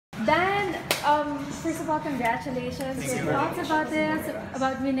Dan, first of all, congratulations. Your thoughts about this,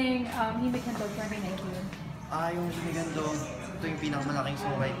 about winning Himig Handog 2019? Yung Himig Handog, ito yung pinakamalaking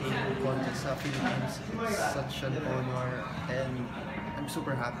songwriting contest sa Philippines. It's such an honor and I'm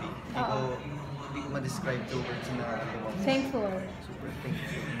super happy. Hindi ko ma-describe to words na thankful. Super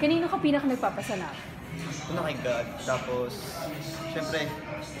thankful. Kanino ka pinaka nagpapasalamat? Una kay God, tapos syempre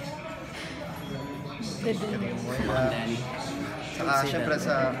saka syempre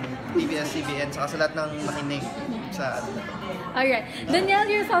sa ABS-CBN, saka sa lahat ng makinig sa ano na to. Alright. Danielle,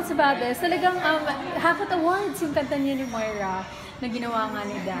 your thoughts about this? Talagang Hakot Awards yung kanta niya ni Moira na ginawa nga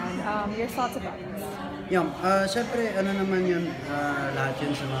ni Dan. Your thoughts about this? Siyempre, ano naman yun, lahat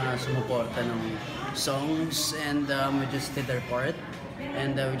yun sa mga sumuporta ng songs and we just did our part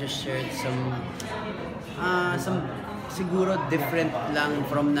and we just shared some siguro different lang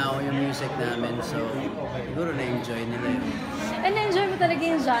from now yung music namin, so siguro na-enjoy nila yun. And na-enjoy mo talaga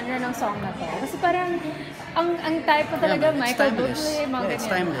yung genre ng song na to? Kasi parang ang type mo talaga, Michael Bublé, mga ganyan. It's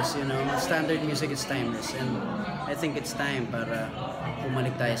timeless, you know, standard music is timeless and I think it's time para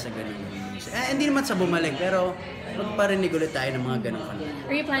bumalik tayo sa ganun music. Hindi naman sa bumalik, pero magparinig ulit tayo ng mga ganun kanta.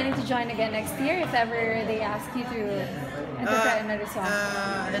 Are you planning to join again next year if ever they ask you to interpret another song?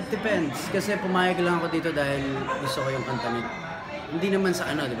 It depends. Kasi pumayag lang ako dito dahil gusto ko yung kanta nito. Hindi naman sa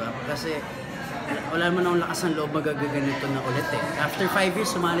ano, di ba? Kasi wala naman akong lakas ng loob magaganito na ulit eh. After 5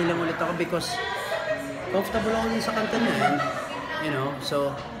 years, sumali lang ulit ako because comfortable ako sa kanta niya. And, you know,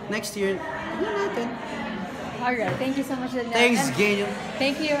 so next year, tignan natin. Alright, thank you so much, Danielle. Thanks, Gail.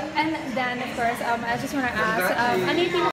 Thank you. And Dan, of course, I just want to ask, ano yung